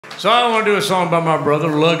So I want to do a song by my brother,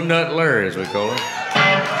 Lug Nut Larry, as we call him.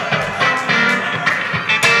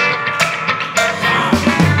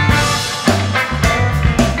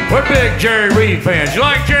 We're big Jerry Reed fans. You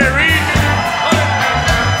like Jerry Reed?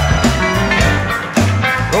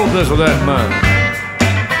 Wrote this with that in mind.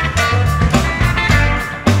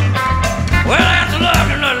 Well, that's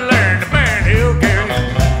Lug Nut Larry, the band he'll carry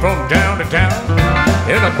from town to town.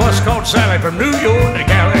 In a bus called Sally from New York to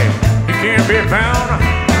Cali. He can't be found.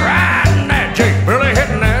 Riding that Jake, barely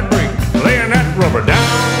hitting that brake, laying that rubber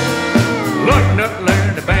down. Lug Nut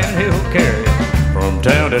Larry, the band he'll carry from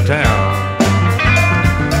town to town.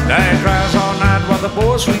 Dad drives all night while the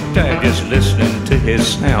boys sleep tight, just listening to his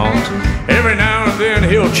sounds. Every now and then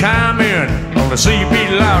he'll chime in on the CB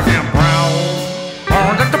loud and proud.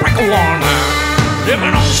 On the tobacco one night,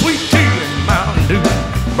 dipping on sweet tea and Mountain Dew,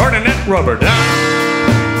 burning that rubber down.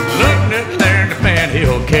 Looking at there, the band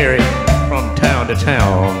he'll carry from town to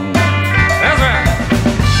town. That's right.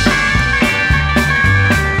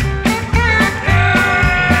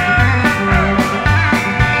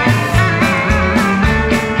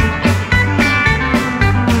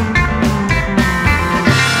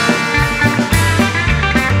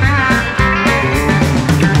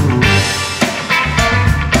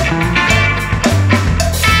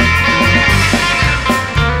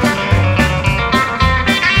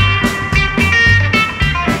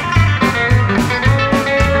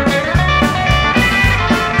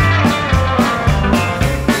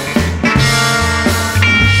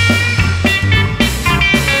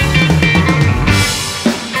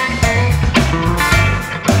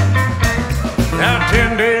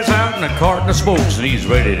 Carton of smokes and he's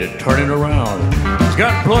ready to turn it around. He's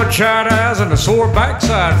got bloodshot eyes and a sore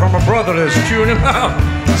backside from a brother that's chewing him out.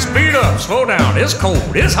 Speed up, slow down, it's cold,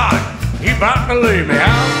 it's hot, he about to lay me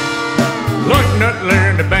out. Lug Nut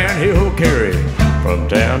Larry, the band he'll carry from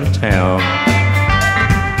town to town.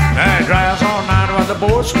 Now he drives all night while the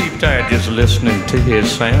boys sleep tight, just listening to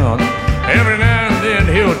his sound. Every now and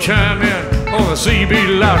then he'll chime in on the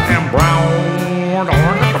CB loud and brown.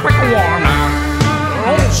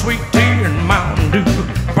 On sweet tea and Mountain Dew,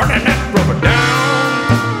 burning that rubber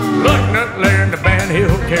down. Lug Nut Larry, the band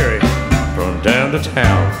he'll carry from town to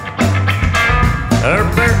town.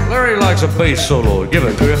 Larry likes a bass solo. Give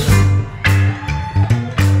it, Chris.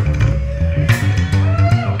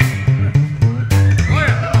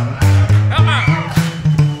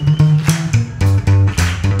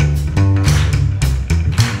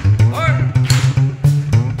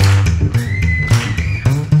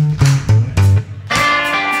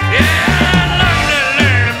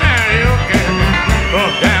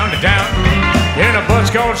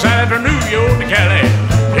 Called Sally from New York to Cali.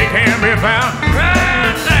 He can't be found.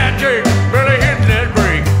 Riding that Jake, barely hitting that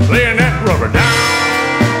brake, laying that rubber down.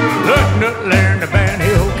 Lug Nut Larry, the band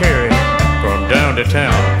he'll carry from town to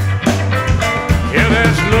town. Yeah,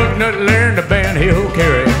 that's Lug Nut Larry, the band he'll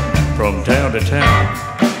carry from town to town.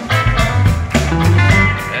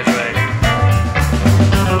 That's right.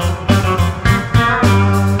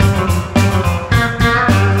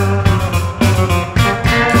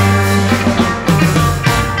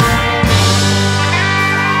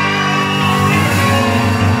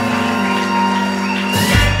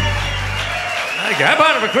 How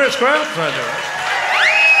about it for Chris Krause right there?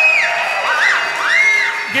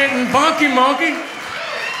 Getting funky, monkey.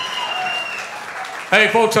 Hey,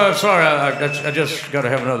 folks, I'm sorry. I just got to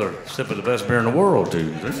have another sip of the best beer in the world,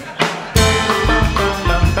 too.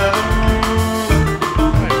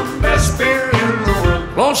 Best beer in the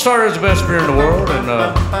world. Lone Star is the best beer in the world, and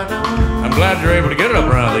I'm glad you're able to get it up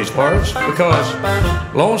around these parts because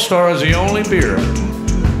Lone Star is the only beer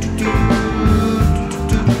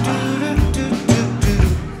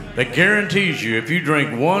that guarantees you if you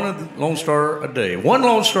drink one Lone Star a day,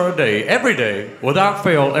 every day, without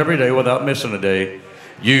fail, every day, without missing a day,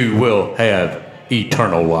 you will have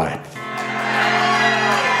eternal life.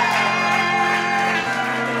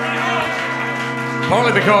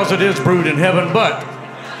 Only because it is brewed in heaven, but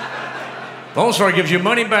Lone Star gives you a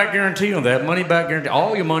money back guarantee on that. Money back guarantee.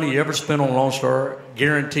 All your money you ever spent on Lone Star,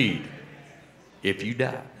 guaranteed if you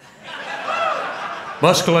die.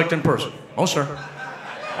 Must collect in person. Lone Star.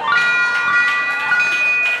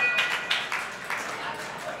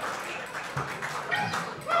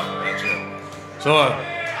 So,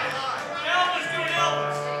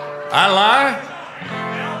 I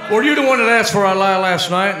lie? Were you the one that asked for I lie last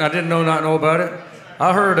night and I didn't not know about it?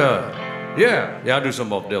 I heard, yeah, I do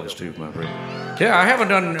some off Devil's too, my friend. Yeah, I haven't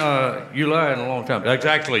done You Lie in a long time. It's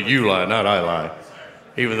actually You Lie, not I Lie.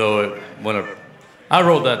 Even though when I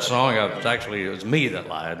wrote that song, it was me that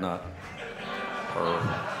lied, not her.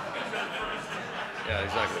 Yeah,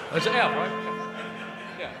 exactly. That's an F, right?